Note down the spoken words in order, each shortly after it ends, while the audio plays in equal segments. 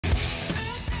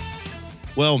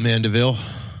Well, Mandaville,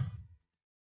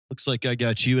 looks like I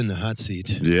got you in the hot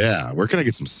seat. Yeah, where can I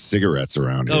get some cigarettes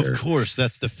around here? Of course,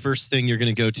 that's the first thing you're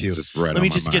going to go to. Just right Let me on my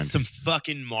just mind. get some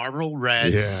fucking Marlboro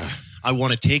Reds. Yeah. I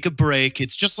want to take a break.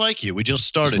 It's just like you. We just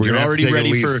started. We're You're gonna have to already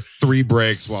take ready at for least 3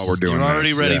 breaks while we're doing You're already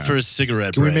this. ready Yeah. for a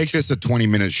cigarette Can break. we make this a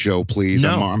 20-minute show, please?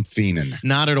 No. I'm fiending.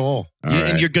 Not at all. All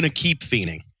right. And you're going to keep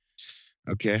fiending.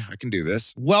 Okay, I can do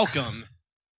this. Welcome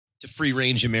to Free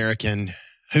Range American,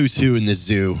 Who's Who in the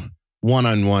Zoo,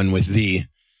 one-on-one with the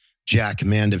Jack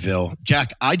Mandaville.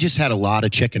 Jack, I just had a lot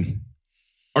of chicken.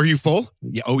 Are you full?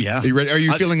 Yeah. Oh, yeah. Are you ready? Are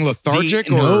you feeling lethargic?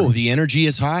 No, the energy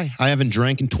is high. I haven't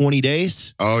drank in 20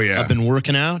 days. Oh, yeah. I've been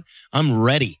working out. I'm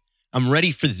ready. I'm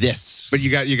ready for this. But you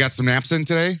got some naps in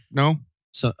today? No?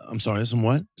 So I'm sorry, some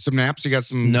what? Some naps? You got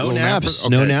some No little naps. nappers?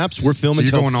 No Okay. naps. We're filming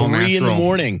So you're till going all 3 in the natural.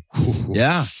 morning.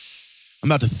 Yeah. I'm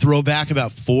about to throw back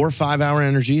about 4 or 5 hour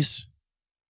energies.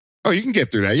 Oh, you can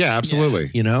get through that. Yeah, absolutely. Yeah,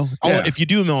 you know? Yeah. Oh, if you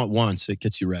do them all at once, it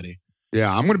gets you ready. Yeah,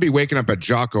 I'm going to be waking up at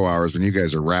Jocko hours when you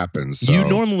guys are rapping. So. You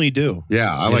normally do.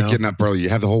 Yeah, I You like know? getting up early. You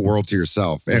have the whole world to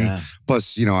yourself. And Yeah.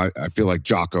 plus, you know, I feel like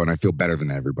Jocko and I feel better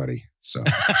than everybody. So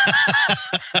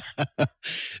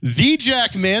The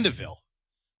Jack Mandaville.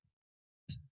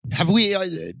 Have we,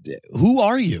 who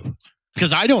are you?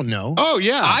 Because I don't know. Oh,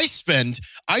 yeah. I spend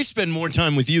more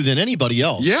time with you than anybody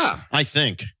else. Yeah. I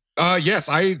think. Yes,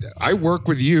 I work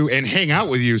with you and hang out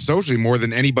with you socially more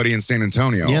than anybody in San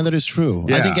Antonio. Yeah, that is true.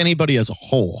 I Yeah. think anybody as a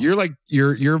whole.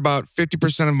 You're about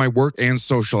 50% of my work and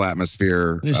social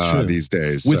atmosphere It is true. these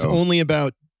days. With so. only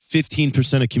about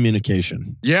 15% of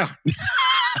communication. Yeah.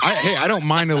 I don't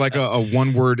mind a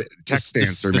one-word text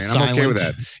answer, the man. I'm okay with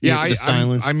silent- that. Yeah, the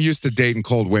silence. I'm used to dating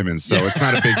cold women, so it's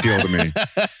not a big deal to me.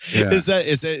 Yeah. Is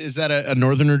that a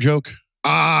northerner joke?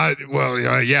 Well,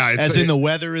 yeah. As in the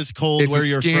weather is cold it's where a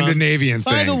you're Scandinavian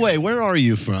from? thing. By the way, where are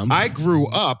you from? I grew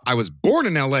up. I was born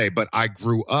in LA, but I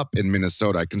grew up in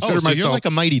Minnesota. I consider so myself you're like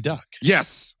a mighty duck.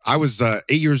 Yes, I was 8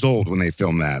 years old when they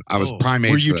filmed that. I was prime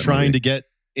age. Were you for that trying movie. to get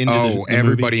into the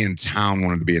everybody in town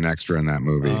wanted to be an extra in that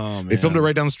movie. Oh, They filmed it man.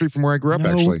 right down the street from where I grew up, No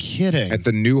actually. kidding. At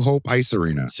the New Hope Ice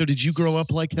Arena. So did you grow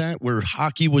up like that, where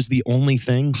hockey was the only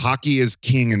thing? Hockey is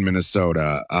king in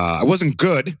Minnesota. I wasn't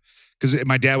good because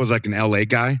my dad was like an LA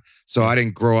guy, so I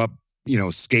didn't grow up, you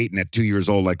know, skating at 2 years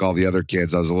old like all the other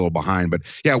kids. I was a little behind, but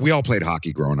yeah, we all played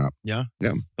hockey growing up. Yeah?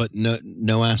 Yeah. But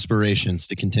no aspirations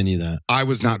to continue that. I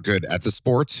was not good at the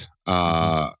sport.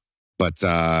 Yeah,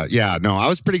 no, I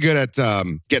was pretty good at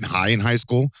getting high in high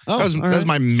school. Oh, that was all right.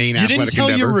 my main You athletic didn't tell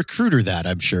endeavor. your recruiter that,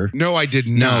 I'm sure. No, I did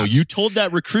No, not. you told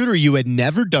that recruiter you had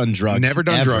never done drugs. Never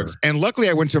done ever. drugs. And luckily,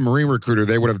 I went to a Marine recruiter.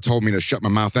 They would have told me to shut my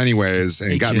mouth anyways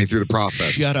and Hey, got kid, me through the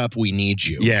process. Shut up, we need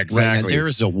you. Yeah, Right, exactly. and there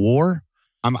is a war.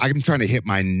 I'm trying to hit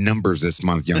my numbers this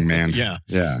month, young man. Yeah.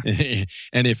 Yeah.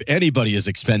 And if anybody is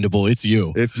expendable, it's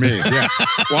you. It's me. Yeah.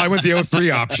 Well, I went the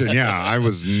 03 option. Yeah. I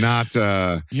was not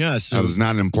Yeah, so I was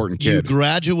not an important you kid.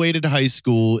 graduated high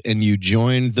school and you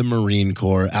joined the Marine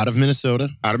Corps out of Minnesota.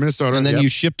 Out of Minnesota. And then yep. you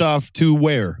shipped off to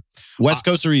where? West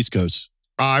Coast or East Coast?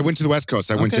 I went to the West Coast.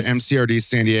 I went to Okay. MCRD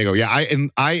San Diego. Yeah,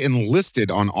 I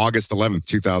enlisted on August 11th,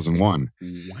 2001.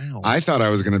 Wow. I thought I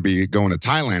was going to be going to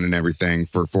Thailand and everything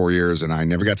for 4 years, and I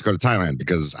never got to go to Thailand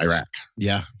because Iraq.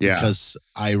 Yeah. Yeah. Because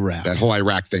Iraq. That whole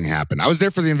Iraq thing happened. I was there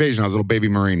for the invasion. I was a little baby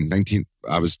Marine.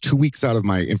 I was 2 weeks out of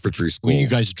my infantry school. Were you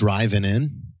guys driving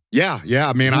in? Yeah.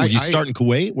 I mean, You start in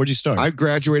Kuwait? Where'd you start? I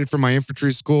graduated from my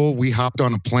infantry school. We hopped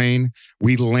on a plane.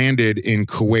 We landed in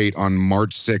Kuwait on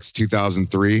March 6,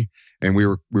 2003. And we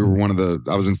were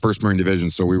I was in 1st Marine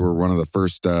Division, so we were one of the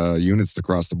first units to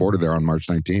cross the border there on March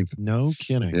 19th. No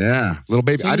kidding. Yeah. Little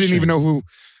baby. It's I didn't even interesting. know who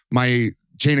my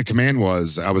chain of command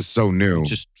was. I was so new.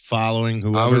 Just following I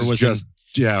whoever was was just,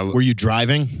 in. Were you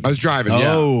driving? I was driving.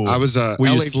 Oh. Yeah. I was, Were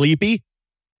you sleepy?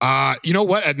 you know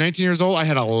what? At 19 years old, I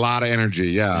had a lot of energy.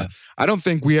 Yeah. I don't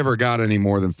think we ever got any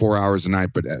more than 4 hours a night,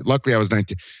 but luckily I was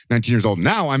 19 years old.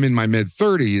 Now I'm in my mid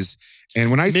 30s. And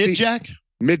when I see Mid-Jack?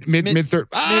 mid 30s,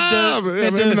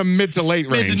 I'm in the mid to late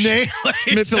range.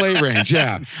 Mid to late range.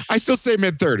 Yeah. I still say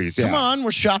mid 30s. Yeah. Come on,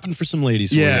 we're shopping for some ladies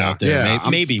for you Yeah. out there. Yeah.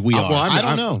 Maybe we are. Well, I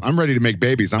don't know. I'm ready to make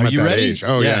babies. I'm Are at you that ready? age.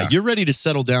 Oh, yeah. You're ready to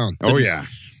settle down. Oh, yeah.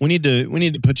 We need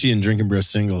to put you in Drinking Bro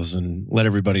Singles and let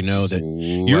everybody know that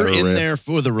you're in there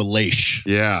for the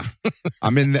relation. Yeah.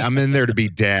 I'm in there to be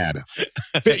dad.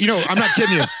 You know, I'm not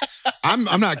kidding you.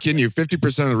 I'm not kidding you.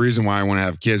 50% of the reason why I want to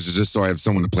have kids is just so I have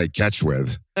someone to play catch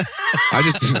with. I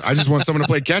just want someone to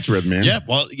play catch with, man. Yeah,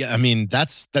 well, yeah. I mean,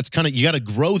 that's kind of, you got to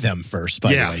grow them first.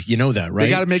 By the way, you know that, right? They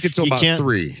got to make it till You about can't-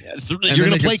 3. You're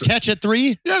going to play catch at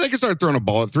 3? Yeah, they can start throwing a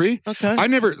ball at 3. Okay. I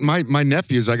never, my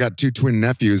nephews, I got 2 twin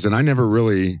nephews, and I never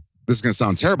really this is going to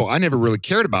sound terrible. I never really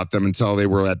cared about them until they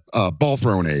were at ball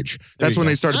throwing age. That's when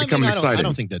they started becoming exciting. I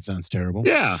don't think that sounds terrible.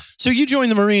 Yeah. So you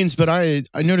joined the Marines, but I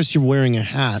noticed you're wearing a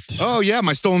hat. Oh, yeah,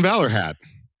 my Stolen Valor hat.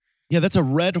 Yeah, that's a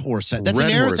Red Horse hat. That's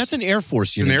an Air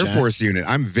Force unit. It's an Air Force unit.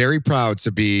 I'm very proud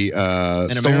to be a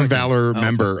Stolen Valor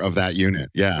member of that unit.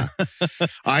 Yeah.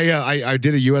 I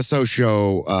did a USO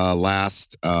show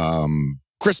last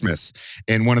Christmas,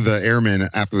 and one of the airmen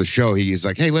after the show, he's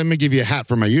like, "Hey, let me give you a hat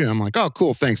for my unit." I'm like, "Oh,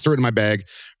 cool, thanks." Threw it in my bag,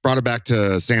 brought it back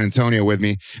to San Antonio with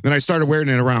me. Then I started wearing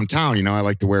it around town. You know, I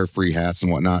like to wear free hats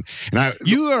and whatnot. And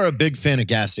you are a big fan of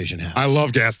gas station hats. I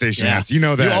love gas station hats. You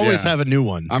know that. You always have a new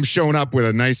one. I'm showing up with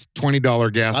a nice $20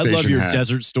 gas station hat. I love your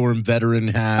Desert Storm veteran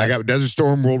hat. I got Desert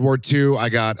Storm World War II. I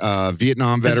got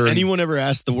Vietnam veteran. Has anyone ever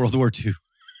asked the World War II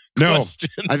question?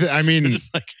 No. I mean,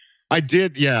 I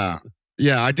did, yeah.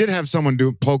 Yeah, I did have someone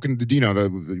poking,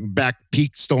 the back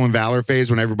peak Stolen Valor phase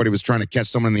when everybody was trying to catch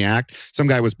someone in the act. Some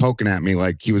guy was poking at me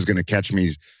like he was going to catch me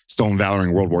Stolen Valor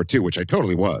in World War II, which I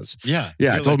totally was. Yeah.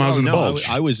 Yeah, I told him I was in the Bulge.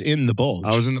 I was in the Bulge.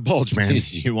 I was in the Bulge, man.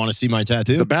 You want to see my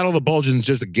tattoo? The Battle of the Bulge is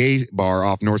just a gay bar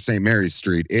off North St. Mary's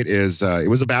Street. It was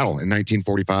a battle in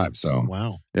 1945, so.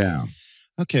 Wow. Yeah.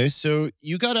 Okay, so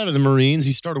you got out of the Marines.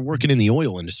 You started working in the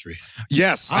oil industry.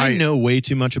 Yes. I know way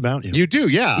too much about you. You do,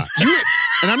 yeah.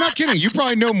 And I'm not kidding. You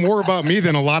probably know more about me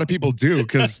than a lot of people do.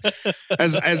 Because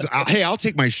hey, I'll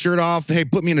take my shirt off. Hey,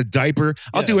 put me in a diaper.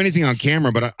 I'll do anything on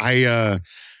camera. But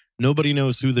nobody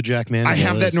knows who the Jack Mandaville is. I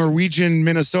have that Norwegian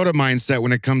Minnesota mindset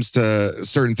when it comes to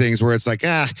certain things where it's like,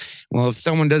 well, if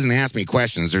someone doesn't ask me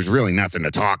questions, there's really nothing to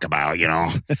talk about, you know?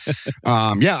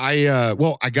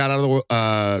 I got out of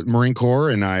the Marine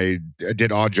Corps and I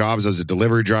did odd jobs. I was a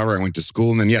delivery driver. I went to school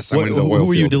and then, I went to the oil field. Who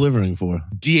were you delivering for?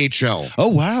 DHL. Oh,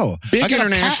 wow. Big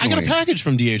internationally. I got a package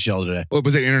from DHL today. Oh,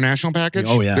 was it an international package?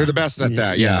 Oh, yeah. They're the best at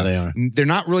that. Yeah, they are. They're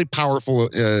not really powerful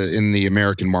in the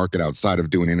American market outside of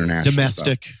doing international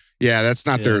Domestic. stuff. Yeah, that's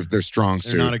not their strong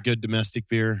suit. They're not a good domestic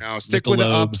beer. No, stick with the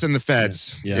ups and the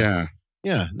feds. Yeah.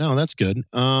 No, that's good.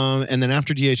 And then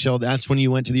after DHL, that's when you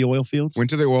went to the oil fields?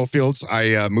 Went to the oil fields.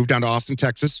 I moved down to Austin,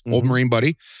 Texas. Old Marine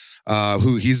buddy.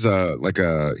 Who he's in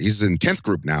 10th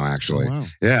group now, actually. Oh, wow.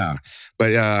 Yeah.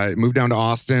 But I moved down to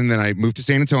Austin. Then I moved to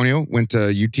San Antonio, went to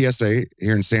UTSA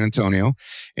here in San Antonio,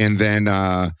 and then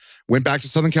went back to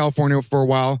Southern California for a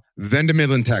while, then to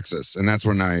Midland, Texas. And that's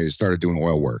when I started doing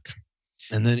oil work.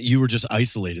 And then you were just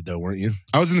isolated, though, weren't you?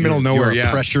 I was in the middle of nowhere.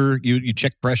 Yeah, pressure. You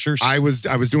check pressures. I was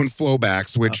doing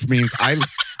flowbacks, which means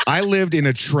I lived in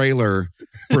a trailer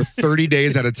for 30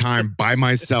 days at a time by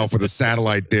myself with a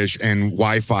satellite dish and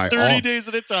Wi-Fi. 30 days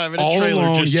at a time in a trailer,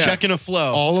 alone, just checking a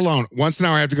flow. All alone. Once an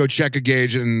hour, I have to go check a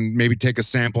gauge and maybe take a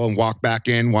sample and walk back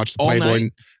in, watch the Playboy.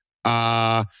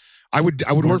 I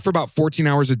would work for about 14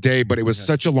 hours a day, but it was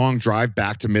such a long drive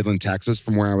back to Midland, Texas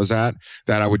from where I was at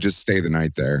that I would just stay the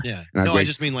night there. Yeah. I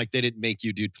just mean like they didn't make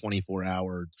you do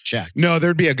 24-hour checks. No,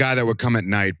 there'd be a guy that would come at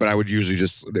night, but I would usually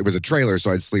it was a trailer,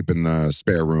 so I'd sleep in the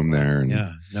spare room there. And,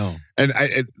 And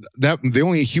the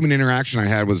only human interaction I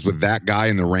had was with that guy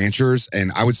and the ranchers,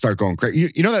 and I would start going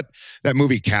crazy. You know that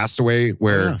movie Castaway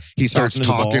where he starts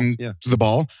talking to the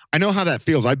ball? I know how that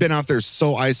feels. I've been out there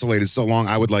so isolated so long.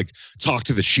 I would like talk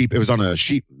to the sheep. It was on a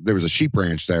sheep. There was a sheep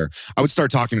ranch there. I would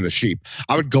start talking to the sheep.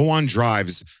 I would go on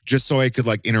drives just so I could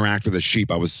like interact with the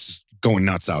sheep. I was going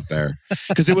nuts out there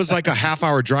because it was like a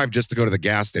half-hour drive just to go to the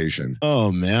gas station.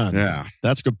 Oh man, yeah,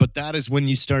 that's good. But that is when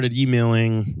you started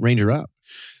emailing Ranger Up.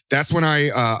 That's when I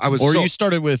was. Or you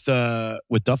started with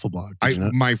Duffel Blog.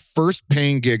 My first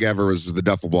paying gig ever was with the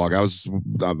Duffel Blog.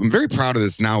 I'm very proud of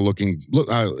this now. Flip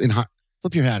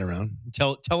your hat around.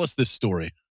 Tell us this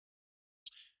story.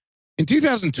 In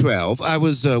 2012, I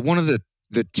was one of the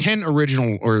 10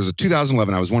 original, or it was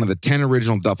 2011. I was one of the 10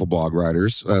 original Duffel Blog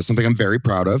writers. Something I'm very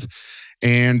proud of.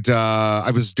 And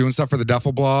I was doing stuff for the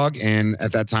Duffel Blog, and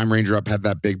at that time, Ranger Up had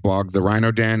that big blog, The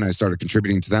Rhino Den. I started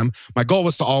contributing to them. My goal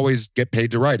was to always get paid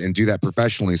to write and do that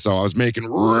professionally, so I was making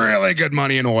really good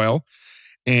money in oil.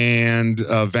 And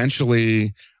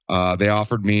eventually, they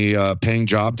offered me a paying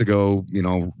job to go,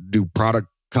 do product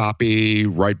copy,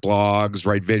 write blogs,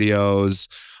 write videos,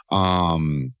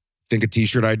 think of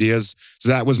T-shirt ideas. So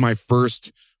that was my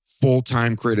first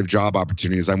full-time creative job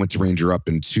opportunities. I went to Ranger Up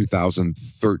in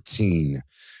 2013,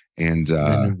 and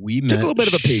we took met a little bit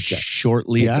of a paycheck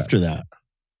shortly after that.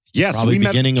 Yes, probably we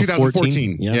met beginning in of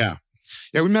 2014. 14.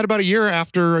 Yeah, we met about a year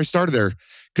after I started there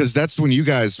because that's when you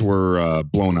guys were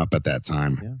blown up at that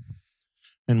time. Yeah.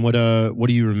 And what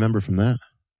do you remember from that?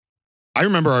 I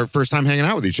remember our first time hanging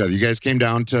out with each other. You guys came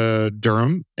down to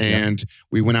Durham, and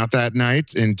we went out that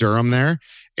night in Durham there.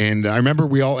 And I remember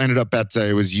we all ended up at,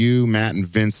 it was you, Matt, and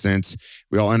Vincent.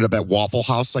 We all ended up at Waffle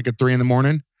House like at 3 in the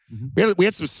morning. We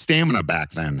had some stamina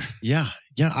back then. Yeah.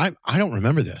 I don't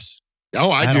remember this. Oh,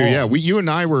 I At do. all. Yeah. You and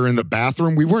I were in the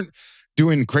bathroom. We weren't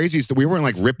doing crazy stuff. We weren't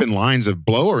like ripping lines of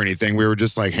blow or anything. We were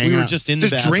just like hanging We were out, just in the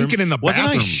bathroom. drinking in the Wasn't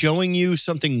bathroom. I showing you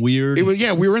something weird? It was,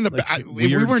 yeah, we were in the Like we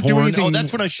weird weren't doing porn? anything. Oh,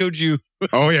 that's when I showed you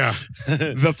Oh yeah,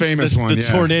 the famous one. the Yeah.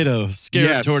 tornado, scared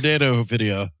Yes. tornado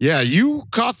video. Yeah, you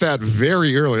caught that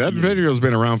very early. That video's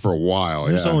been around for a while.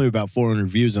 There's Yeah. only about 400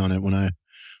 views on it when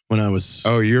I was.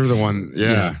 Oh, you're the one.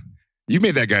 Yeah. Yeah. You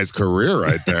made that guy's career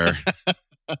right there.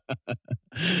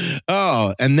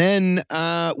 Oh, and then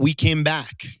we came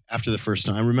back after the first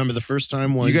time. Remember the first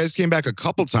time was You guys came back a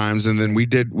couple times, and then we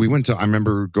went to, I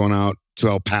remember going out to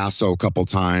El Paso a couple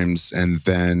times, and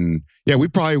then, yeah, we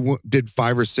probably did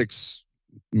 5 or 6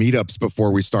 meetups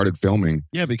before we started filming.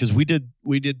 Yeah, because we did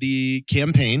the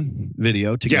campaign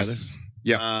video together. Yes.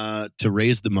 Yeah. To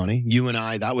raise the money. You and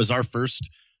I, that was our first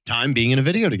time being in a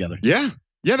video together. Yeah.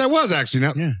 Yeah, that was actually.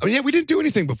 Now, Yeah. Oh, yeah, we didn't do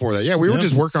anything before that. Yeah, we were Yeah.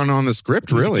 just working on the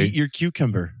script, It was really. Eat your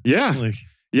cucumber. Yeah. Like,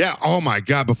 Yeah. Oh, my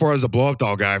God. Before I was a blow-up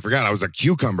doll guy, I forgot I was a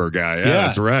cucumber guy. Yeah, Yeah.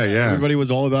 that's right. Yeah. everybody was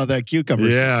all about that cucumber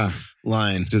Yeah.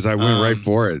 line. Just I went right Um,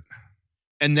 for it.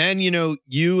 And then, you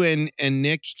and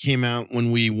Nick came out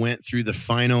when we went through the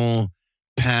final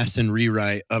pass and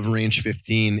rewrite of Range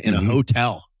 15 in a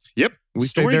hotel. Yep. We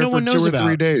stayed Story there no for one 2 knows or about.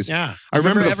 3 days. Yeah. I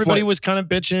remember the everybody flight- was kind of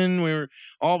bitching. We were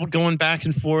all going back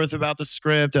and forth about the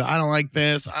script. I don't like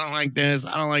this. I don't like this.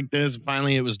 I don't like this.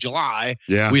 Finally, it was July.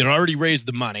 Yeah. We had already raised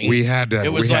the money. We had to.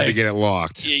 It was we had to like- get it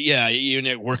locked.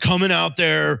 Yeah, we're coming out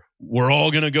there. We're all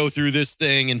going to go through this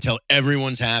thing until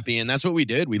everyone's happy. And that's what we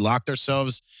did. We locked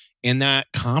ourselves in that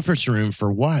conference room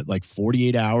for what, like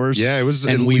 48 hours? Yeah, it was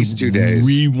at And least 2 days.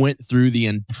 We went through the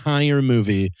entire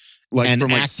movie. Like and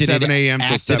from like acted 7 a.m. to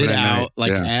acted 7 it at night. out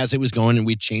like yeah. as it was going, and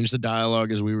we changed the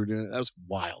dialogue as we were doing it. That was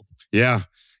wild. Yeah.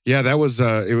 Yeah, that was,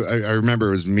 I remember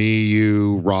it was me,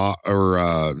 you,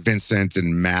 Vincent,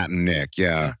 and Matt and Nick.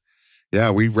 Yeah.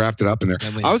 Yeah, we wrapped it up in there.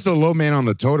 And we- I was the low man on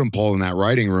the totem pole in that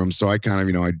writing room, so I kind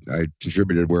of, I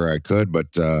contributed where I could, but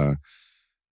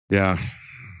yeah,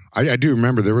 I do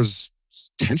remember there was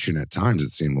tension at times, it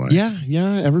seemed like.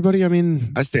 Yeah. Everybody, I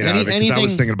mean, I stayed out of it because I was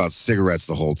anything- thinking about cigarettes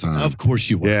the whole time. Of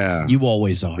course you were. Yeah. You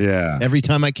always are. Yeah. Every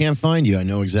time I can't find you, I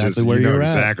know exactly Just- where you know you're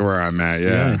at. exactly where I'm at. Yeah,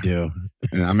 Yeah. I do.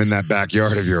 And I'm in that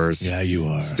backyard of yours. Yeah, you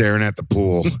are. Staring at the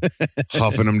pool,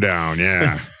 huffing them down.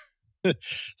 Yeah.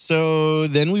 So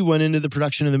then we went into the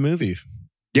production of the movie.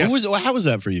 Yes. How was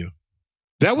that for you?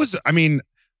 That was, I mean,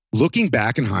 looking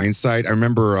back in hindsight, I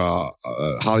remember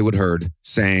Hollywood Herd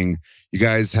saying, you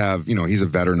guys have, he's a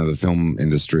veteran of the film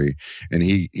industry. And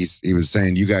he was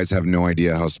saying, you guys have no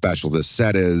idea how special this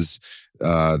set is.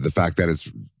 The fact that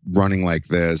it's running like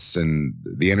this and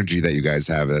the energy that you guys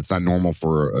have, that's not normal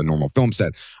for a normal film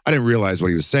set. I didn't realize what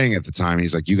he was saying at the time.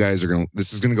 He's like,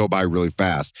 this is going to go by really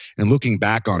fast. And looking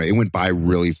back on it, it went by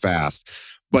really fast.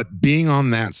 But being on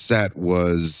that set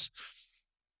was,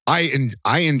 I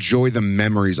enjoy the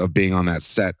memories of being on that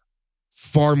set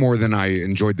far more than I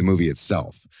enjoyed the movie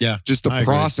itself. Yeah. Just the I agree.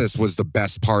 process was the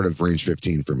best part of Range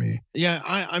 15 for me. Yeah,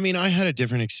 I mean, I had a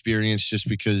different experience just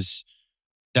because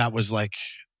that was like,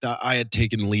 I had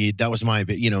taken lead. That was my,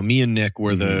 me and Nick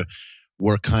were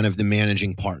were kind of the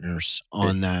managing partners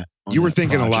on that. You were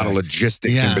thinking a lot of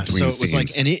logistics in between so it scenes. was like,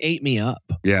 and it ate me up.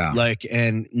 Yeah. Like,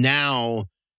 and now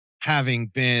having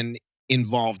been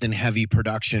involved in heavy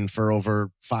production for over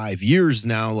 5 years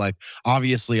now, like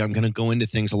obviously I'm going to go into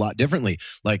things a lot differently.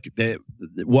 Like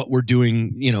what we're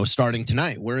doing, starting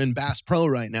tonight, we're in Bass Pro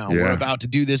right now. Yeah. We're about to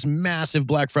do this massive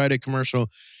Black Friday commercial.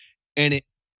 And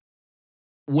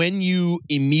when you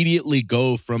immediately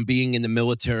go from being in the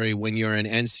military, when you're an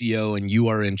NCO and you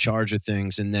are in charge of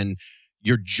things, and then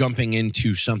you're jumping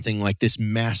into something like this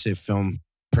massive film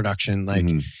production, like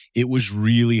it was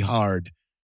really hard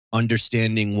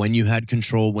understanding when you had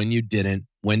control, when you didn't,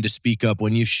 when to speak up,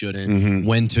 when you shouldn't,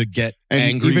 when to get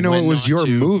angry. Even though when it was not your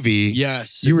to. movie,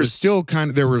 Yes, you were still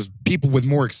there was people with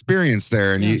more experience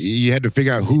there, and Yes. you had to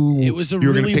figure out who It was a you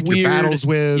were going really to pick weird, your battles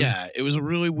with. Yeah, it was a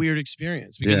really weird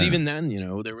experience because Yeah. even then,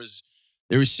 there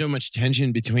was so much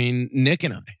tension between Nick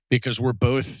and I because we're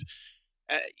both,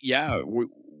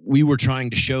 we were trying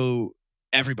to show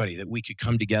everybody that we could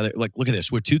come together. Like, look at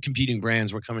this, we're two competing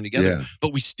brands, we're coming together, Yeah.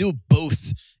 but we still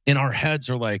both in our heads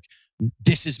are like,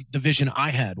 this is the vision I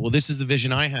had. Well, this is the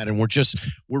vision I had. And we're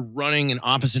running in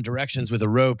opposite directions with a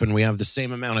rope and we have the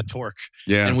same amount of torque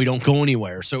and we don't go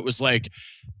anywhere. So it was like,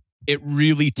 it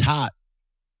really taught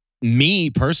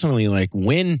me personally, like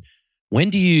what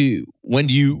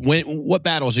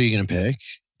battles are you going to pick?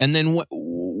 And then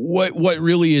what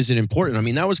really is it important? I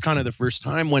mean, that was kind of the first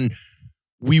time when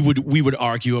we would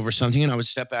argue over something and I would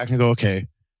step back and go, okay,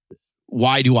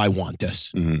 why do I want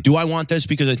this? Mhm. Do I want this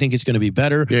because I think it's going to be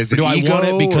better? Yeah, is Or it do I want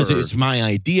it ego, because or- it's my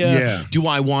idea? Yeah. Do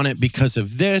I want it because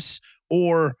of this?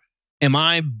 Or am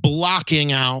I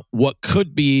blocking out what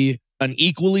could be an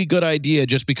equally good idea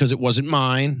just because it wasn't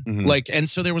mine? Mhm. Like, and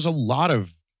so there was a lot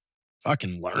of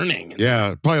fucking learning.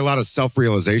 Yeah, probably a lot of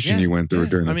self-realization you went through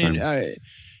during that time.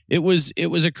 It was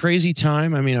a crazy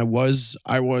time. I mean, I was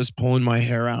pulling my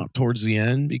hair out towards the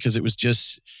end because it was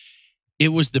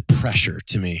the pressure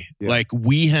to me. Yeah. Like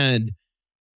when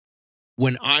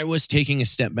I was taking a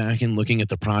step back and looking at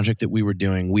the project that we were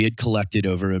doing, we had collected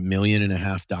over $1.5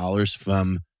 million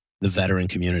from the veteran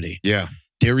community. Yeah.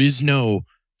 There is no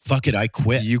fuck it, I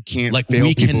quit. You can't Like fail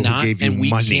we people cannot, who gave you and we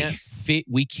money.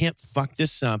 we can't fuck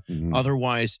this up. Mhm.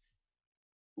 Otherwise,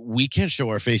 we can't show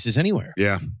our faces anywhere.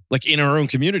 Yeah. Like in our own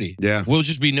community. Yeah. We'll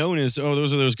just be known as, oh,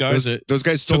 those are those guys that Those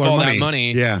guys stole took our all money. that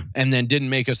money Yeah. and then didn't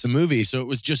make us a movie. So it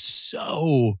was just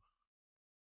so.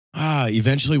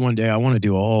 Eventually one day I want to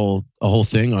do a whole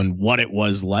thing on what it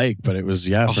was like, but it was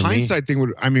A for me. hindsight thing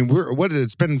would. I mean,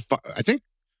 it's been. I think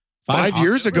 5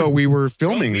 years October. ago we were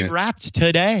filming We it. wrapped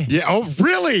today. Yeah. Oh,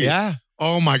 really? Yeah.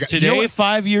 Oh my god. Today, You know what?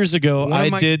 5 years ago, One of I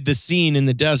my- did the scene in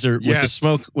the desert Yes.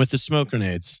 with the smoke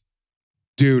grenades.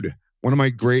 Dude, one of my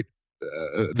great.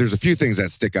 There's a few things that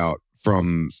stick out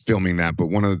from filming that, but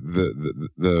one of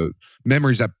the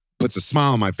memories that puts a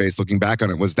smile on my face looking back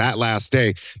on it was that last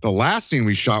day. The last scene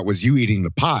we shot was you eating the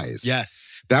pies.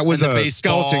 Yes. That was And the a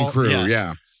baseball, skeleton crew. yeah.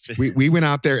 Yeah. We went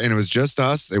out there and it was just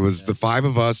us. It was the 5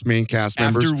 of us, main cast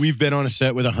members. After we've been on a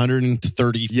set with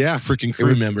 130 Yeah. freaking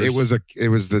crew members. It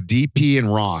was the DP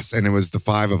and Ross, and it was the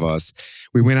 5 of us.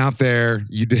 We went out there.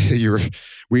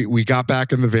 We got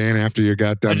back in the van after you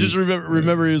got done. I just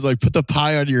remember he was like, put the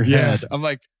pie on your Yeah. head. I'm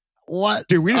like, what?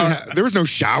 Dude, there was no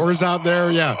showers out there.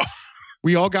 Yeah.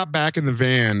 We all got back in the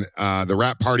van. The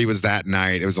rap party was that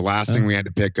night. It was the last thing we had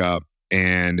to pick up.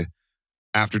 And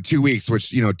after 2 weeks,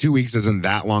 which, 2 weeks isn't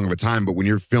that long of a time, but when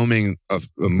you're filming a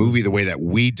movie the way that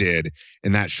we did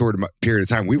in that short period of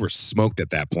time, we were smoked at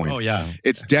that point. Oh, yeah.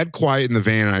 It's dead quiet in the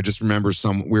van. And I just remember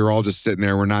we were all just sitting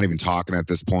there. We're not even talking at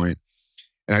this point.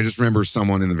 And I just remember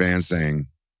someone in the van saying,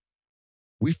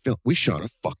 we shot a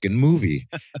fucking movie.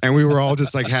 And we were all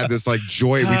just like, had this like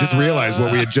joy. We just realized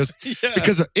what we had just,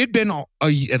 because it'd been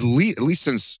at least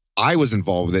since I was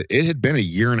involved with it, it had been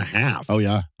 1.5 years. Oh,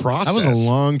 yeah. Process. That was a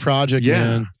long project, Yeah.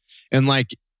 man. And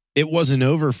like, it wasn't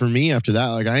over for me after that.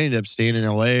 Like, I ended up staying in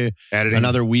LA Editing.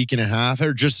 another 1.5 weeks,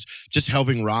 or just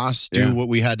helping Ross do what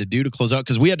we had to do to close out.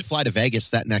 Because we had to fly to Vegas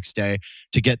that next day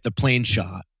to get the plane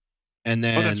shot. And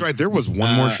then, Oh, that's right. There was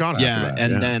one more shot after that.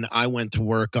 And then I went to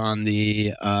work on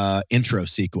the intro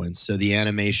sequence, so the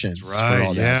animations That's right, for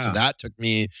all that. yeah. So that took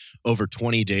me over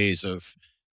 20 days of,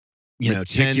 10 to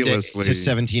Meticulously.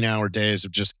 17-hour days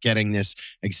of just getting this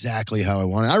exactly how I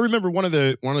wanted. I remember one of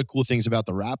the cool things about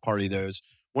the rap party, though, is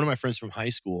one of my friends from high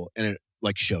school, and it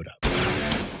like showed up.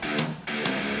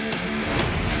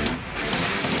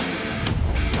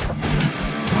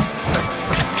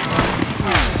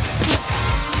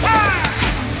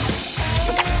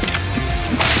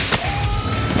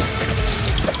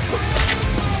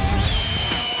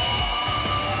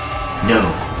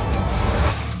 No.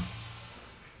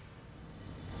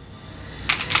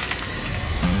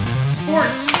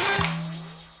 Sports.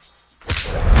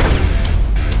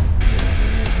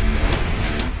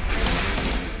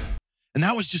 And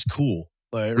that was just cool.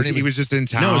 Like, He was just in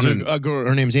town. No, it was and, a girl,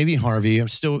 her name's Amy Harvey. I'm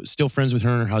still friends with her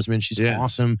and her husband. She's Yeah.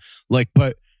 awesome. Like,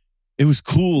 but it was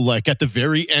cool, like at the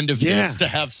very end of Yeah. this, to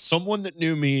have someone that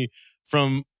knew me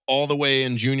from all the way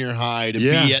in junior high to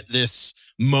Yeah. be at this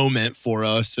moment for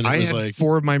us. And it I was had like,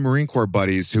 4 of my Marine Corps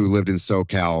buddies who lived in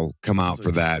SoCal come out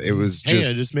for that. It was hey, just,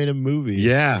 I just made a movie.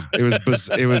 yeah, it was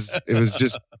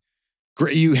just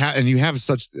great.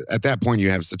 At that point, you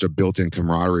have such a built-in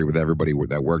camaraderie with everybody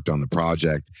that worked on the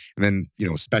project. And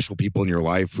then, special people in your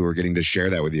life who are getting to share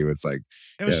that with you. It's like,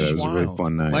 It was just it was wild. a really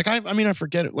fun night. Like, I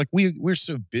forget it. Like, we're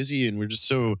so busy and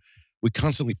we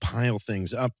constantly pile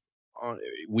things up.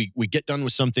 We get done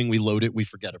with something, we load it, we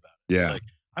forget about it. Yeah. It's like,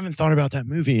 I haven't thought about that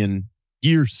movie in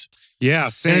years. Yeah,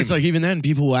 same. And it's like, even then,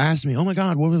 people will ask me, oh my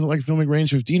God, what was it like filming Range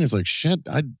 15? It's like, shit,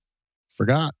 I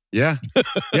forgot. Yeah.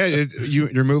 Yeah.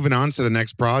 You're moving on to the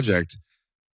next project.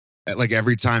 Like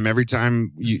every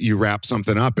time you wrap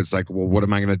something up, it's like, well, what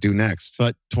am I going to do next?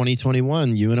 But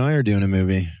 2021, you and I are doing a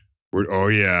movie. Oh,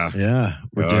 yeah. Yeah.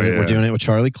 We're Oh, doing it with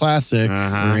Charlie Classic.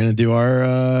 Uh-huh. We're going to do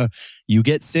our, you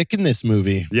get sick in this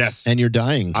movie Yes. and you're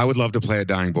dying. I would love to play a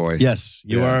dying boy. Yes.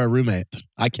 You Yeah. are a roommate.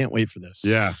 I can't wait for this.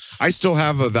 Yeah. I still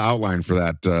have the outline for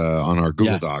that on our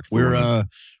Google Doc. We're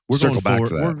circle going back forward.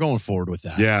 to that. We're going forward with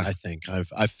that. Yeah. I think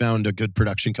I've found a good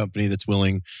production company that's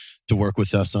willing to work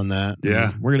with us on that.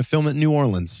 Yeah. We're going to film it in New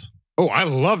Orleans. Oh, I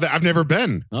love that. I've never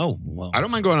been. Oh, well. I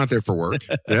don't mind going out there for work.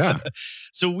 Yeah.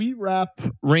 So we wrap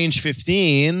Range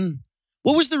 15.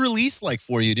 What was the release like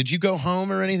for you? Did you go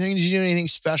home or anything? Did you do anything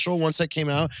special once that came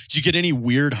out? Did you get any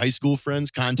weird high school friends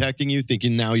contacting you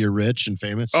thinking now you're rich and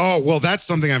famous? Oh, well, that's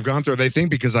something I've gone through. They think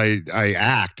because I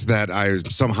act that I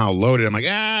somehow loaded. I'm like,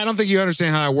 I don't think you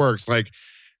understand how it works. Like,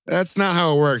 that's not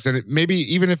how it works. And maybe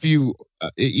even if you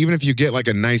get like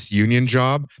a nice union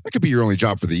job, that could be your only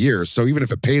job for the year. So even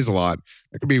if it pays a lot,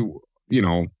 that could be,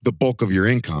 the bulk of your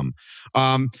income.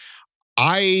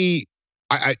 We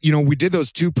did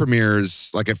those 2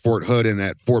 premieres like at Fort Hood and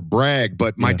at Fort Bragg,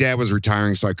 but my dad was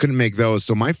retiring, so I couldn't make those.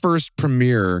 So my first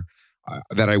premiere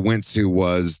that I went to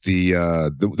was the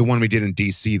one we did in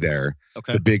DC there.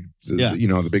 Okay. The big,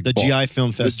 the GI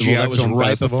Film Festival. That was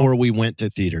right before we went to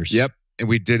theaters. Yep. And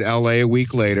we did LA a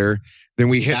week later. Then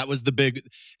we hit. That was the big.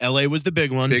 LA was the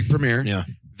big one. Big premiere. Yeah.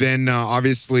 Then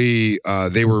obviously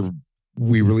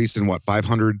we released in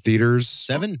 500 theaters.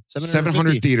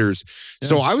 700 theaters. Yeah.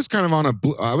 So I was kind of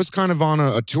on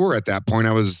a tour at that point.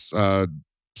 I was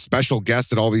special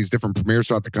guest at all these different premieres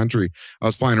throughout the country. I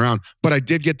was flying around, but I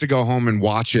did get to go home and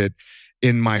watch it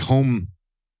in my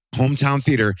hometown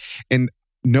theater. And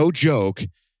no joke,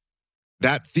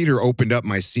 that theater opened up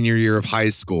my senior year of high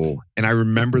school. And I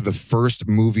remember the first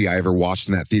movie I ever watched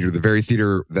in that theater, the very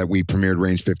theater that we premiered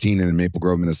Range 15 in Maple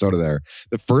Grove, Minnesota there.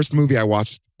 The first movie I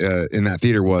watched in that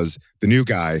theater was The New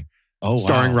Guy,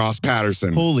 starring Ross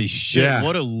Patterson. Holy shit, yeah.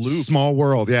 What a loop. Small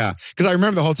world, yeah. Because I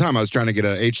remember the whole time I was trying to get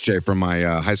a HJ from my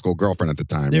high school girlfriend at the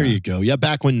time. There you go. Yeah,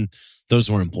 back when those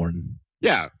were important.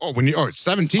 Yeah. Oh, when you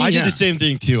 17. I did the same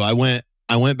thing too. I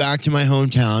went back to my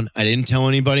hometown. I didn't tell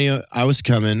anybody I was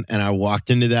coming, and I walked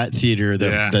into that theater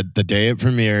the day it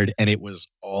premiered, and it was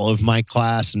all of my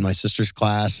class and my sister's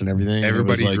class and everything.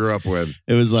 Everybody grew up with.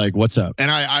 It was like, what's up? And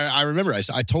I remember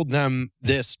I told them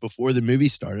this before the movie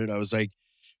started. I was like,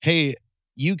 hey,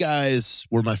 you guys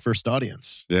were my first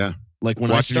audience. Yeah. Like when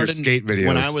watching I started your skate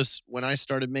videos. When I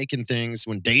started making things,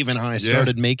 when Dave and I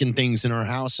started making things in our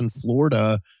house in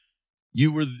Florida,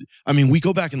 you were. I mean, we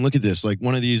go back and look at this, like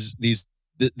one of these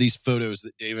photos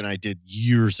that Dave and I did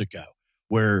years ago,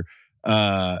 where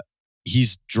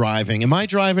he's driving. Am I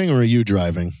driving or are you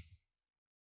driving?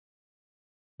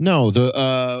 No,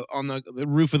 on the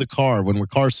roof of the car when we're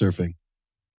car surfing.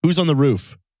 Who's on the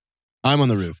roof? I'm on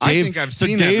the roof. I think I've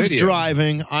seen that Dave's video.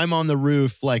 driving. I'm on the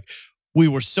roof. Like, we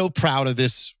were so proud of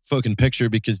this fucking picture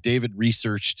because David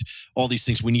researched all these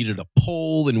things. We needed a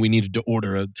pole, and we needed to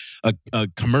order a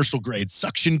commercial grade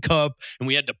suction cup, and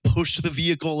we had to push the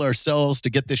vehicle ourselves to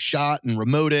get this shot and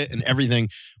remote it and everything.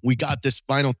 We got this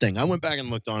final thing. I went back and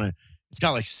looked on it. It's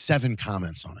got like 7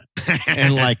 comments on it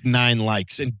and like 9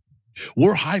 likes, and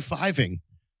we're high-fiving.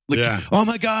 Like, oh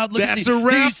my God, look at these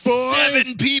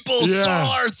 7 people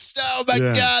saw our stuff. Oh my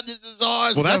God, this is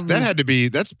awesome. Well, that had to be,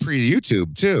 that's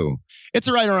pre-YouTube too. It's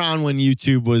right around when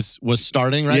YouTube was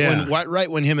starting, right? Yeah.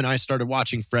 Right when him and I started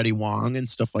watching Freddie Wong and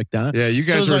stuff like that. Yeah, you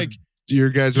guys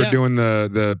were doing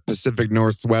the Pacific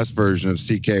Northwest version of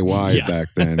CKY back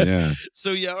then. Yeah.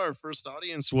 So our first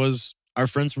audience was our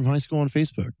friends from high school on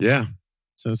Facebook. Yeah.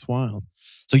 So it's wild.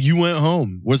 So you went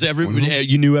home. Was everybody?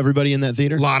 You knew everybody in that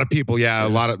theater? A lot of people. Yeah, a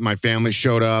lot of my family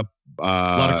showed up. A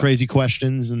lot of crazy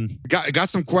questions and got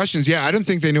some questions. Yeah, I didn't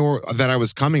think they knew that I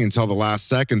was coming until the last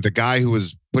second. The guy who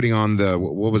was putting on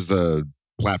what was the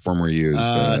platform we used?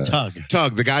 Tug.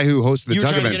 The guy who hosted the Tug event. You were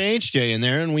trying to get an HJ in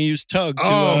there, and we used Tug.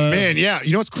 Man, yeah.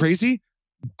 You know what's crazy?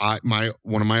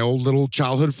 One of my old little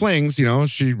childhood flings,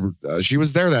 she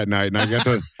was there that night, and I got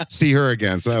to see her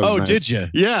again. So that was nice. Did you?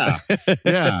 Yeah,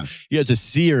 yeah. You had to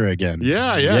see her again.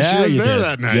 Yeah. She was there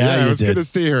that night. Yeah, it was good to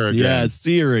see her again. Yeah,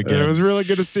 see her again. It was really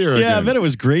good to see her again. Yeah, I bet it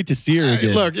was great to see her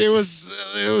again. Look, it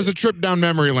was a trip down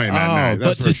memory lane that night.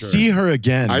 But to see her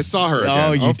again, I saw her again.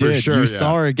 Oh, you did. For sure, you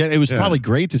saw her again. It was probably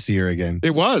great to see her again.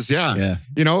 It was, yeah.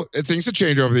 Things have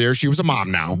changed over the years. She was a mom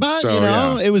now, but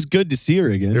it was good to see her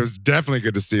again. It was definitely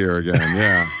good to see her again.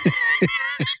 Yeah.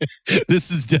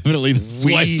 This is definitely the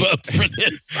swipe up for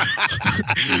this.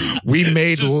 we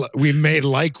made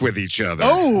like with each other.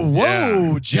 Oh,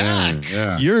 whoa, Jack.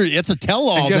 Yeah. It's a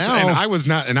tell-all now. And I was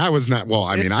not, well,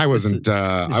 I mean, I wasn't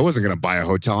going to buy a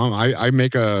hotel. I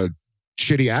make a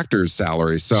shitty actor's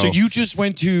salary. So you just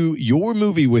went to your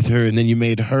movie with her and then you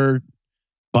made her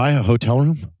buy a hotel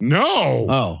room? No.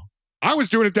 Oh. I was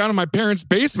doing it down in my parents'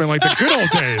 basement like the good old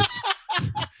days.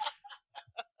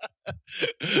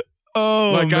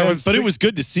 But it was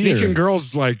good to see sneaking her.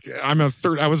 Girls like I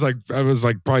was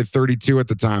like probably 32 at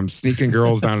the time, sneaking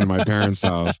girls down to my parents'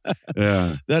 house.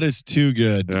 Yeah, that is too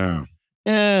good. Yeah.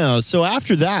 Yeah. So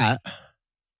after that,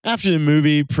 after the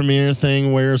movie premiere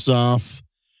thing wears off,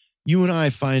 you and I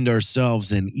find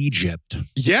ourselves in Egypt.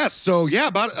 Yes. So yeah,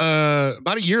 about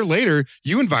a year later,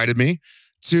 you invited me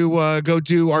to go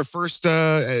do our first.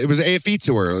 It was an AFE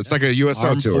tour. It's like a USO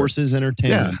Armed tour. Forces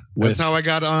Entertainment. Yeah, that's how I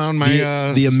got on my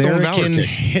the Stone Valor American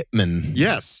kick. Hitman.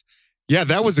 Yes. Yeah,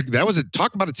 that was a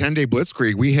talk about a 10-day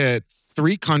blitzkrieg. We hit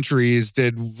 3 countries,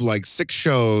 did like 6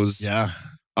 shows. Yeah.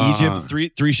 Egypt,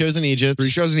 three shows in Egypt. 3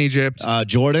 shows in Egypt.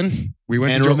 Jordan. We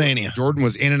went and to Romania. Jordan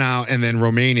was in and out, and then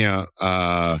Romania.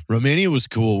 Romania was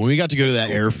cool. When we got to go to that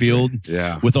airfield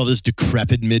with all those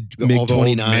decrepit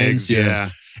MiG-29s. Yeah.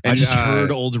 And I just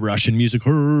heard old Russian music.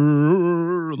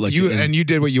 Like you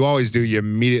did what you always do. You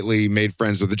immediately made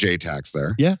friends with the JTACs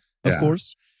there. Yeah, of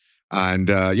course.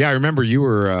 And I remember you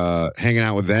were hanging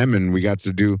out with them, and we got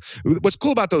to do. What's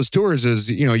cool about those tours is,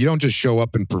 you don't just show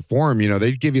up and perform.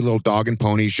 They give you little dog and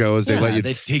pony shows. They let you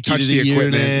take touch you to the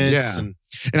equipment. Units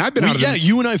and I've been out of them.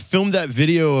 you and I filmed that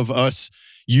video of us.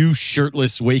 You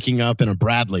shirtless waking up in a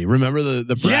Bradley. Remember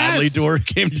the Bradley door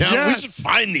came down? Yes. We should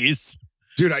find these.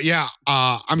 Dude,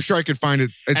 I'm sure I could find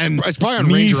it. It's probably on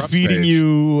me Ranger Upstage. feeding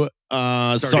you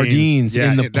sardines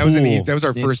in the pool. That was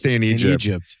our first day in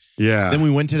Egypt. Yeah. Then we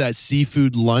went to that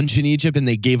seafood lunch in Egypt, and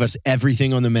they gave us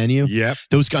everything on the menu. Yep.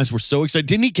 Those guys were so excited.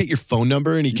 Didn't he get your phone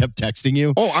number and he kept texting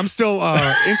you? Oh, I'm still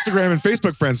Instagram and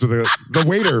Facebook friends with the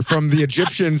waiter from the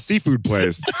Egyptian seafood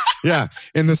place. Yeah,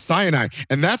 in the Sinai.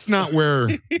 And that's not where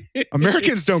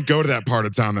Americans don't go to that part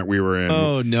of town that we were in.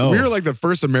 Oh, no. We were like the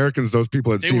first Americans those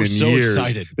people had seen in years.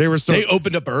 They were so excited. They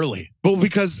opened up early. Well,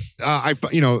 because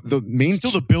the main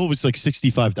still the bill was like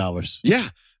 $65. Yeah.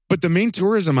 But the main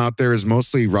tourism out there is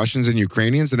mostly Russians and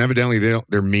Ukrainians, and evidently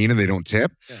they're mean and they don't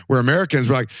tip. Yeah. Where Americans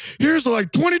were like, here's like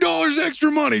 $20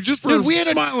 extra money just for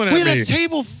smiling at me. We had a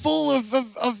table full of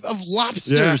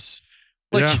lobsters.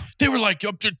 Yeah. They were like,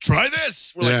 try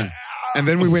this. We're like, and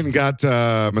then we went and got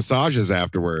massages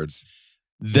afterwards.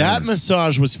 That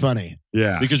massage was funny.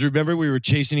 Yeah. Because remember, we were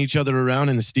chasing each other around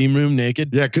in the steam room naked?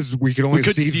 Yeah, because we could only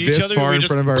see this far in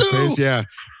front of our face. Yeah.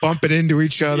 Bumping into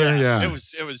each other. Yeah.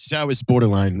 That was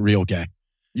borderline real gay.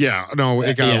 Yeah. No,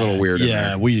 it got a little weird.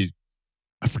 Yeah.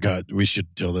 I forgot. We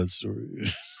should tell that story.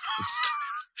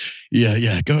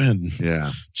 Yeah. Go ahead.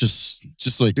 Yeah. Just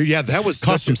like, dude, yeah, that was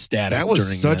some static. That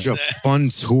was such a fun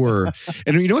tour.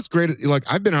 And you know what's great? Like,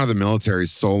 I've been out of the military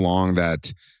so long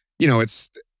that,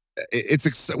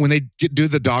 it's when they do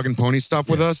the dog and pony stuff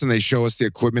with us and they show us the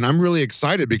equipment. I'm really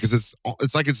excited because it's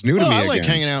like it's new to me. I like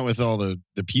hanging out with all the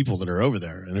people that are over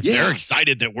there, and if they're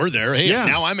excited that we're there, hey,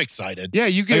 now I'm excited. Yeah,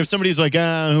 you get if somebody's like,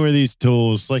 who are these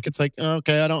tools? Like, it's like,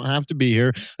 okay, I don't have to be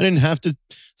here. I didn't have to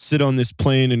sit on this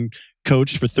plane and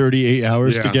coach for 38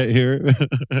 hours to get here.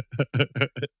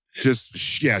 Just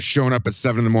showing up at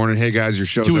 7 a.m. Hey guys, your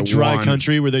show's to a at dry 1.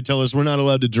 country where they tell us we're not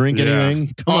allowed to drink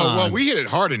anything. Come on. Well, we hit it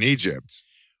hard in Egypt.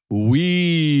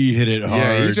 We hit it hard.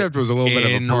 Yeah, Egypt was a little bit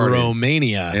of a party.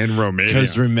 Romania. In Romania.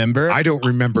 Because remember? I don't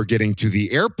remember getting to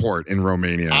the airport in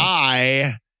Romania.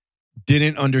 I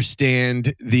didn't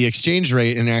understand the exchange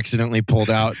rate and accidentally pulled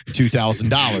out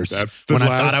 $2,000. That's when I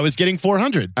thought I was getting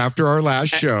 $400. After our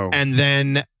last show. And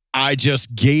then I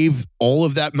just gave all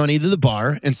of that money to the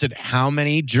bar and said, how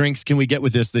many drinks can we get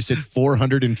with this? They said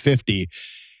 450.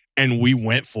 And we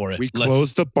went for it. We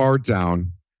closed the bar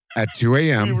down at 2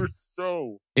 a.m. We were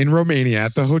in Romania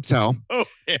at the hotel.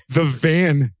 The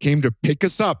van came to pick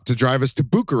us up to drive us to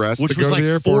Bucharest, which to was go like to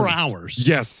the airport. 4 hours.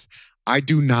 Yes. I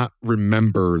do not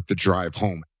remember the drive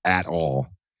home at all.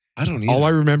 I don't either. All I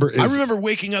remember is... I remember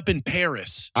waking up in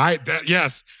Paris.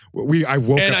 Yes. I woke up in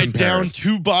Paris. And I downed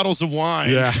 2 bottles of wine.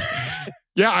 Yeah.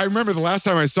 Yeah, I remember the last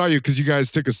time I saw you, because you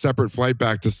guys took a separate flight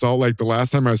back to Salt Lake. The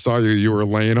last time I saw you, you were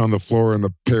laying on the floor in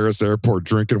the Paris airport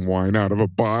drinking wine out of a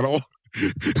bottle.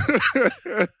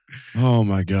 Oh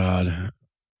my God.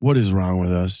 What is wrong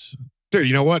with us? Dude,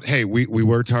 you know what? Hey, we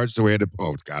worked hard, so we had to...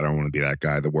 Oh, God, I don't want to be that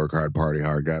guy, the work hard, party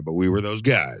hard guy, but we were those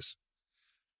guys.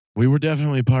 We were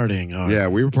definitely partying hard. Yeah,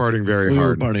 we were partying very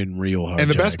hard. We were partying real hard. And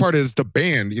the best part is the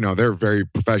band, they're a very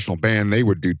professional band. They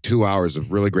would do 2 hours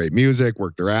of really great music,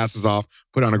 work their asses off,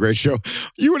 put on a great show.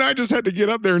 You and I just had to get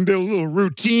up there and do a little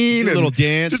routine. A little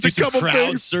dance, just a couple crowd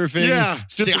things. surfing. Yeah.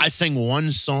 I sang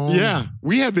one song. Yeah.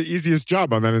 We had the easiest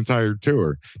job on that entire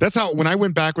tour. That's how, when I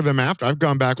went back with them after, I've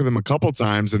gone back with them a couple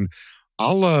times, and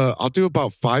I'll do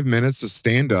about 5 minutes of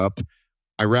stand up.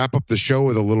 I wrap up the show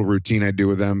with a little routine I do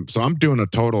with them. So I'm doing a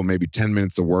total maybe 10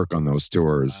 minutes of work on those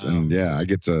tours. Wow. And yeah, I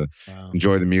get to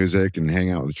enjoy the music and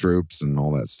hang out with the troops and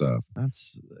all that stuff.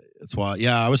 That's why.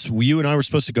 Yeah, you and I were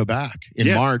supposed to go back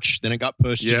in March. Then it got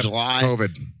pushed to July.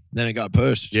 COVID. Then it got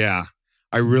pushed. Yeah.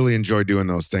 I really enjoy doing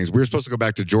those things. We were supposed to go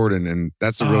back to Jordan, and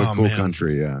that's a really cool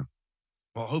country. Yeah.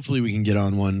 Well, hopefully we can get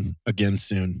on one again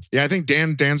soon. Yeah, I think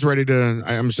Dan's ready to.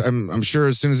 I'm sure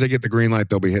as soon as they get the green light,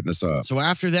 they'll be hitting us up. So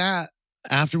after that,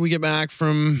 after we get back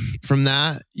from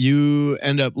that, you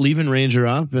end up leaving Ranger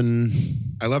Up, and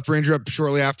I left Ranger Up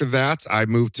shortly after that. I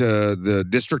moved to the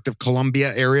District of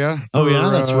Columbia area. Oh, yeah,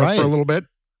 that's right. For a little bit.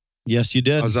 Yes, you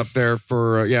did. I was up there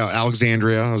for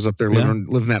Alexandria. I was up there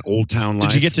living that old town life.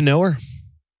 Did you get to know her?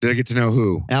 Did I get to know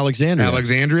who? Alexandria.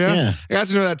 Alexandria? Yeah. I got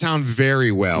to know that town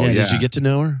very well. Yeah. Did you get to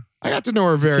know her? I got to know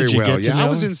her very well. Yeah. I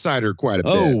was her? inside her quite a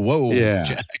bit. Oh, whoa. Yeah.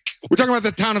 Jack. We're talking about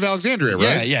the town of Alexandria,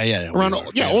 right? Yeah. Around,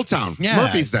 Old Town. Yeah.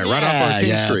 Murphy's there, right off of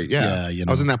King Street. Yeah. You I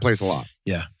know. was in that place a lot.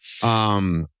 Yeah.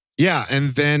 And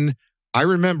then I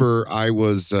remember I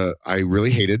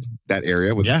really hated that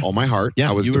area with all my heart. Yeah.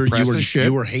 I was depressed as shit.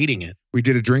 You were hating it. We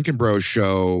did a Drinkin' Bros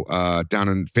show down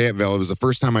in Fayetteville. It was the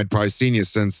first time I'd probably seen you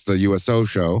since the USO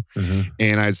show. Mm-hmm.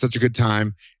 And I had such a good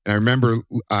time. And I remember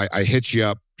I hit you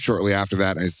up shortly after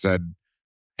that. And I said,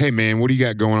 hey, man, what do you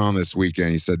got going on this weekend?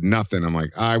 He said, nothing. I'm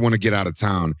like, I want to get out of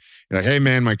town. You're like, hey,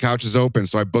 man, my couch is open.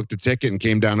 So I booked a ticket and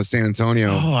came down to San Antonio.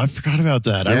 Oh, I forgot about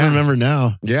that. Yeah. I remember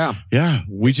now. Yeah. Yeah.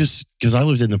 Because I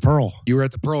lived in the Pearl. You were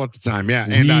at the Pearl at the time. Yeah.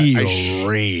 And we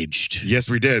raged. Yes,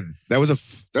 we did. That was a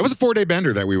 4-day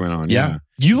bender that we went on. Yeah.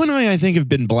 You and I think, have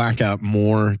been blackout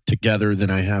more together than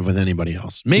I have with anybody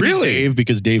else. Maybe really? Dave,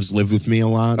 because Dave's lived with me a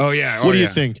lot. Oh, yeah. What do you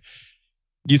think?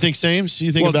 Do you think same? Do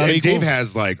you think about equal? Dave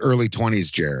has like early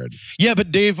 20s, Jared. Yeah,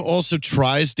 but Dave also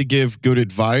tries to give good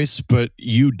advice, but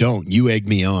you don't. You egg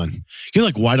me on. You're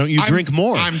like, why don't you drink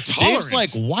more? I'm tolerant. Dave's like,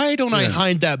 why don't I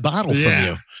hide that bottle from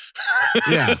you?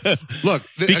 Yeah. Look.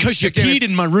 Because you peed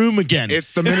in my room again.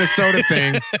 It's the Minnesota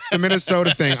thing. It's the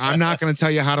Minnesota thing. I'm not going to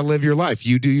tell you how to live your life.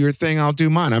 You do your thing. I'll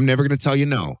do mine. I'm never going to tell you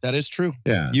no. That is true.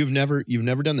 Yeah. You've never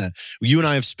done that. You and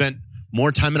I have spent more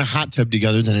time in a hot tub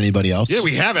together than anybody else. Yeah,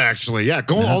 we have actually. Yeah,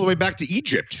 going all the way back to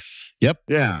Egypt. Yep.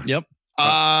 Yeah. Yep.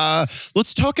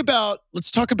 Let's talk about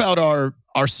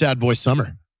our sad boy summer.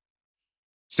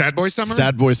 Sad boy summer?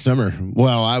 Sad boy summer.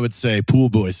 Well, I would say pool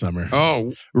boy summer.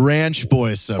 Oh. Ranch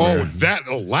boy summer.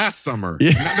 Last summer.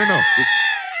 Yeah. No.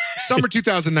 Summer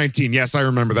 2019. Yes, I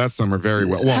remember that summer very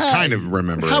well. Well, kind of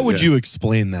remember. How would you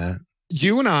explain that?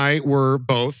 You and I were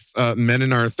both men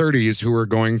in our 30s who were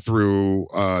going through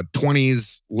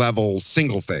 20s level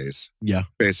single phase. Yeah.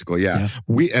 Basically, yeah.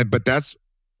 We had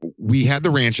the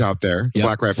ranch out there, the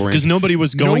Black Rifle Ranch. Because nobody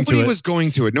was going to it. Nobody was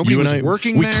going to it. Nobody was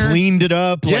working there. We cleaned it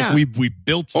up. Yeah. Like we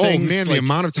built things. Oh, man, the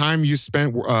amount of time you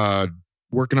spent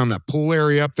working on that pool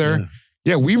area up there.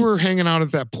 Yeah, we were hanging out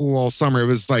at that pool all summer. It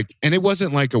was like, and it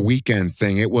wasn't like a weekend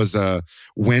thing. It was a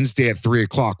Wednesday at 3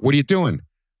 o'clock. What are you doing?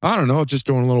 I don't know, just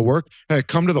doing a little work. Hey,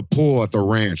 come to the pool at the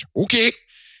ranch. Okay.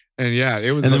 And yeah,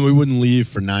 it was. And then we wouldn't leave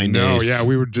for 9 days. No, yeah,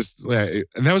 we would just, and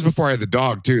that was before I had the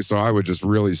dog too. So I would just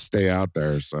really stay out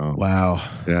there. So wow.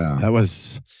 Yeah. That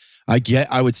was,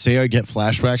 I would say I get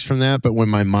flashbacks from that, but when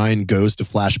my mind goes to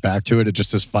flash back to it, it just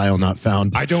says file not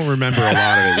found. I don't remember a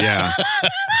lot of it. Yeah.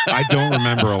 I don't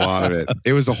remember a lot of it.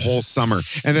 It was a whole summer.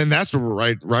 And then that's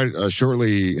right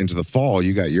shortly into the fall,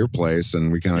 you got your place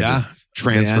and we kind of just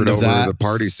transferred over to the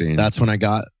party scene. That's when I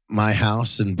got my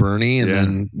house in Bernie, and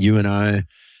then you and I,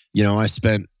 I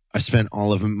spent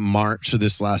all of March of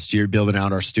this last year building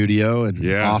out our studio and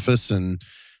office, and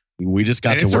we just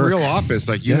got to work. It's a real office.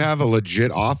 Like you have a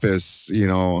legit office,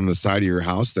 on the side of your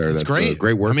house there. That's great. A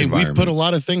great work environment. We've put a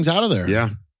lot of things out of there. Yeah.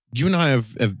 You and I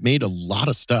have made a lot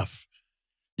of stuff.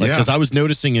 Because I was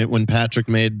noticing it when Patrick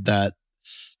made that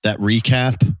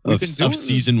recap of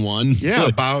season 1. Yeah,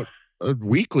 about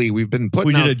weekly we've been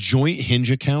putting out. We did a joint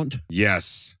Hinge account.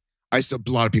 Yes. A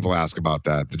lot of people ask about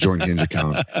that, the joint Hinge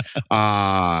account.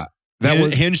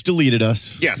 Hinge deleted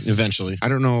us. Yes, eventually. I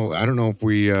don't know if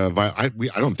we. I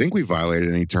don't think we violated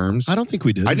any terms. I don't think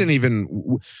we did. I didn't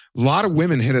even. A lot of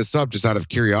women hit us up just out of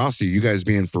curiosity. You guys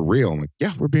being for real? I'm like,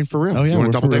 yeah, we're being for real. Oh yeah, you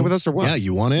want to double date with us or what? Yeah,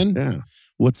 you want in? Yeah.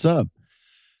 What's up?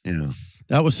 Yeah.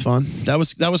 That was fun. That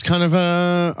was kind of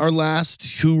our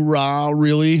last hoorah,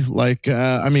 really. Like,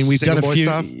 we've done a few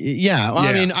stuff. Yeah.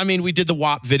 Well, I mean, we did the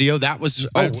WAP video. That was,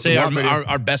 I'd say,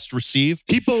 our best received.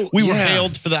 We were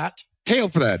hailed for that.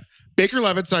 Hailed for that. Baker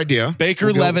Levitt's idea.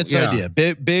 Levitt's idea.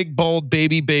 Big, bold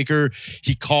baby Baker.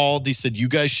 He called. He said, "You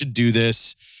guys should do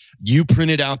this." You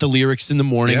printed out the lyrics in the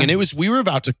morning, and we were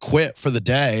about to quit for the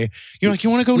day. You're like, you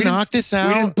want to go knock this out?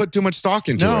 We didn't put too much stock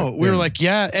into it. No, we were like,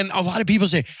 yeah. And a lot of people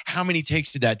say, how many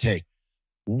takes did that take?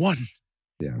 1.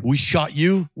 Yeah. We shot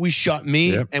you, we shot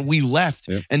me, and we left.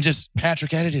 And just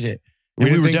Patrick edited it. We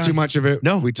didn't think too much of it.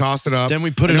 No. We tossed it up. Then we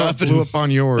put it up. Blew up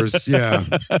on yours. Yeah.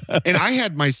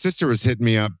 And my sister was hitting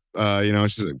me up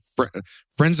she's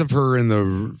friends of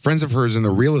hers in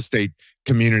the real estate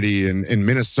community in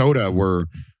Minnesota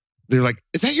they're like,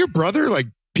 is that your brother? Like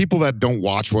people that don't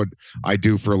watch what I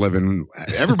do for a living,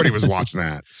 everybody was watching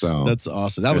that. So that's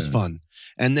awesome. That was fun.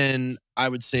 And then I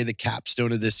would say the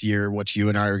capstone of this year, what you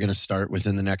and I are going to start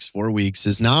within the next 4 weeks,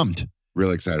 is Namd.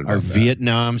 Really excited about our that.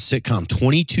 Vietnam sitcom.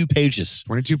 22 pages.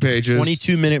 22 pages.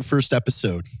 22-minute first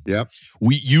episode. Yep.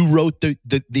 You wrote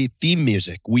the theme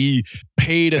music. We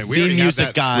paid a theme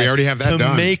music guy we already have that to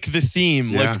done. make the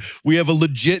theme. Yeah. Like we have a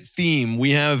legit theme.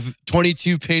 We have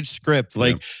 22-page script.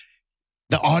 Like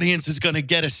the audience is going to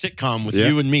get a sitcom with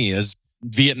you and me as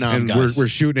Vietnam guys. We're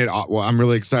shooting it. Well, I'm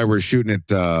really excited. We're shooting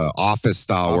it office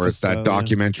style, where it's that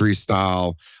documentary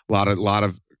style. A lot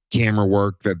of camera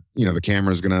work that, the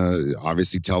camera is going to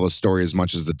obviously tell the story as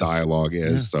much as the dialogue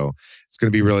is. So it's going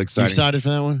to be really exciting. You excited for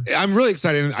that one? I'm really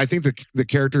excited. I think the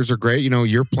characters are great.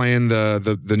 You're playing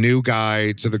the new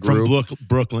guy to the group. From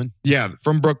Brooklyn. Yeah,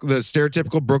 from the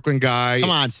stereotypical Brooklyn guy. Come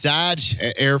on, Saj.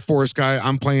 Air Force guy.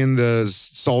 I'm playing the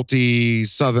salty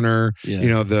Southerner.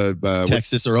 Yeah. The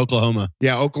Texas or Oklahoma.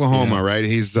 Yeah, Oklahoma, right?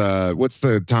 He's what's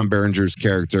the Tom Berenger's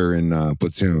character in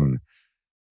Platoon?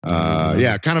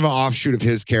 Kind of an offshoot of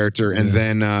his character. And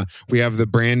then we have the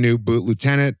brand new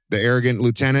lieutenant, the arrogant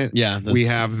lieutenant. Yeah. We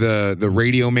have the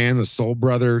radio man, the soul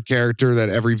brother character that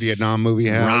every Vietnam movie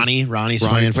has. Ronnie's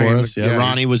playing for us. Yeah.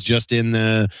 Ronnie was just in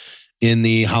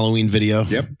the Halloween video.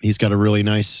 Yep. He's got a really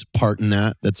nice part in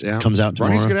that comes out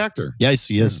tomorrow. Ronnie's a good actor. Yes,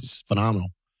 he is. He's phenomenal.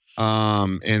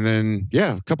 And then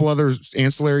a couple other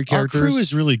ancillary characters. Our crew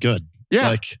is really good.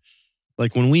 Yeah.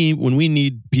 Like when we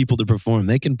need people to perform,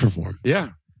 they can perform. Yeah.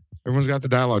 Everyone's got the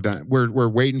dialogue done. We're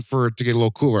waiting for it to get a little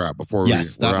cooler out before we're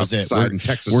outside in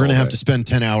Texas. We're going to have to spend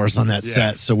 10 hours on that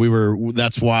set. So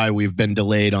that's why we've been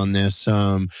delayed on this.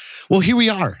 Well, here we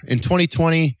are in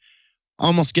 2020,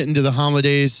 almost getting to the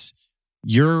holidays.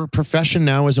 Your profession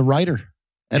now is a writer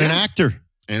and an actor.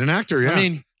 And an actor, yeah. I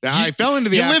mean, I fell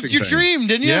into the acting You lived your dream,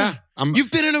 didn't you? Yeah.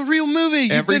 You've been in a real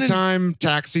movie. Every time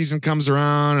tax season comes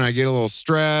around and I get a little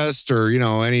stressed or,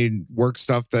 any work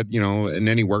stuff that, in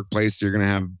any workplace, you're going to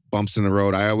have bumps in the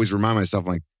road. I always remind myself,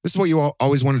 like, this is what you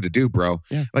always wanted to do, bro.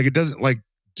 Yeah. Like, it doesn't, like,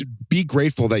 be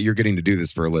grateful that you're getting to do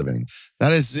this for a living.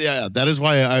 That is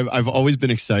why I've always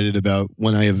been excited about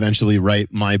when I eventually write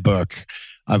my book.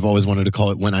 I've always wanted to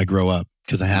call it When I Grow Up,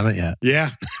 because I haven't yet.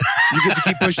 Yeah. You get to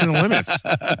keep pushing the limits.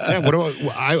 Yeah. What do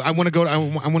I want to go to, I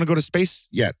want to go to space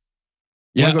yet.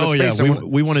 Yeah.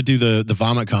 We want to do the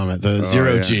vomit comet, the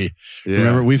zero G. Yeah.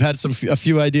 Remember, we've had a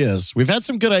few ideas. We've had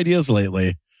some good ideas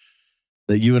lately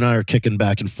that you and I are kicking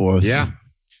back and forth. Yeah.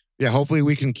 Yeah. Hopefully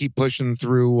we can keep pushing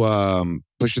through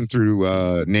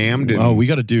NAMD. And, we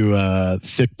got to do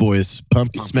Thick Boys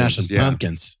smashing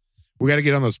pumpkins. We got to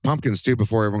get on those pumpkins too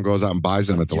before everyone goes out and buys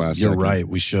them at the last second. You're right.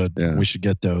 We should. Yeah. We should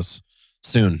get those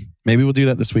soon. Maybe we'll do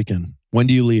that this weekend. When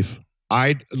do you leave?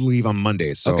 I leave on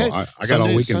Monday, so I got all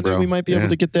weekend, Sunday, bro. We might be able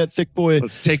to get that Thick Boy.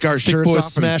 Let's take our shirts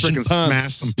off and freaking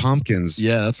smash some pumpkins.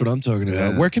 Yeah, that's what I'm talking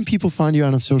about. Where can people find you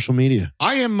on social media?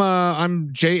 I'm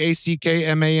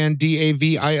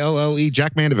JackMandaville,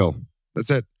 Jack Mandaville.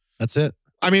 That's it. That's it.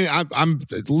 I mean, I'm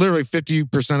literally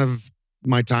 50% of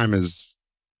my time is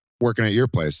working at your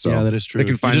place. So yeah, that is true. They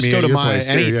can find me at your place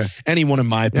any one of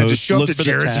my posts. Just show up to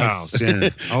Jared's house. Yeah.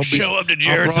 Show up to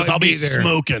Jared's house. I'll be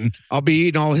smoking. I'll be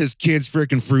eating all his kids'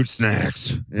 freaking fruit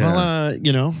snacks. Yeah.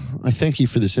 Well, I thank you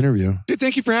for this interview. Dude,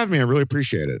 thank you for having me. I really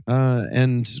appreciate it.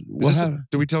 And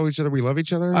do we tell each other we love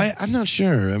each other? I'm not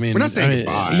sure. I mean, we're not saying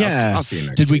goodbye. Yeah. I'll see you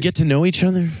next Did we week. get to know each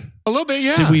other? A little bit,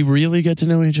 yeah. Did we really get to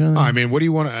know each other? I mean, what do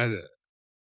you want to...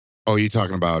 you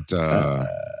talking about...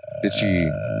 Did she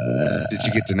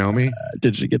get to know me?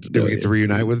 Did she get to know Did we get to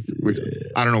reunite with?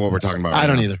 I don't know what we're talking about. I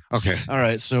don't either. Okay. All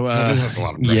right. So that's a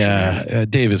lot of pressure.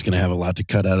 Dave is going to have a lot to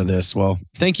cut out of this. Well,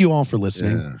 thank you all for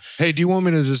listening. Yeah. Hey, do you want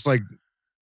me to just like?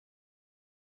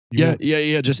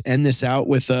 Just end this out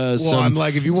with I'm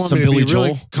like, if you want me to be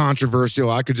really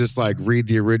controversial, I could just like read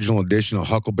the original edition of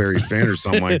Huckleberry Finn or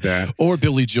something like that, or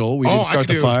Billy Joel. We can start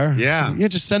the fire. Yeah.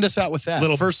 Just send us out with that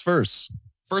little first verse.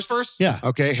 First verse? Yeah.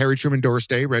 Okay. Harry Truman, Doris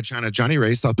Day, Red China, Johnny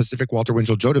Ray, South Pacific, Walter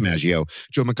Winchell, Joe DiMaggio,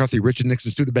 Joe McCarthy, Richard Nixon,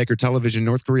 Studebaker, Television,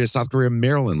 North Korea, South Korea,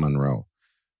 Marilyn Monroe.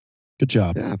 Good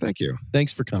job. Yeah, thank you.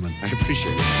 Thanks for coming. I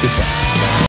appreciate it. Goodbye.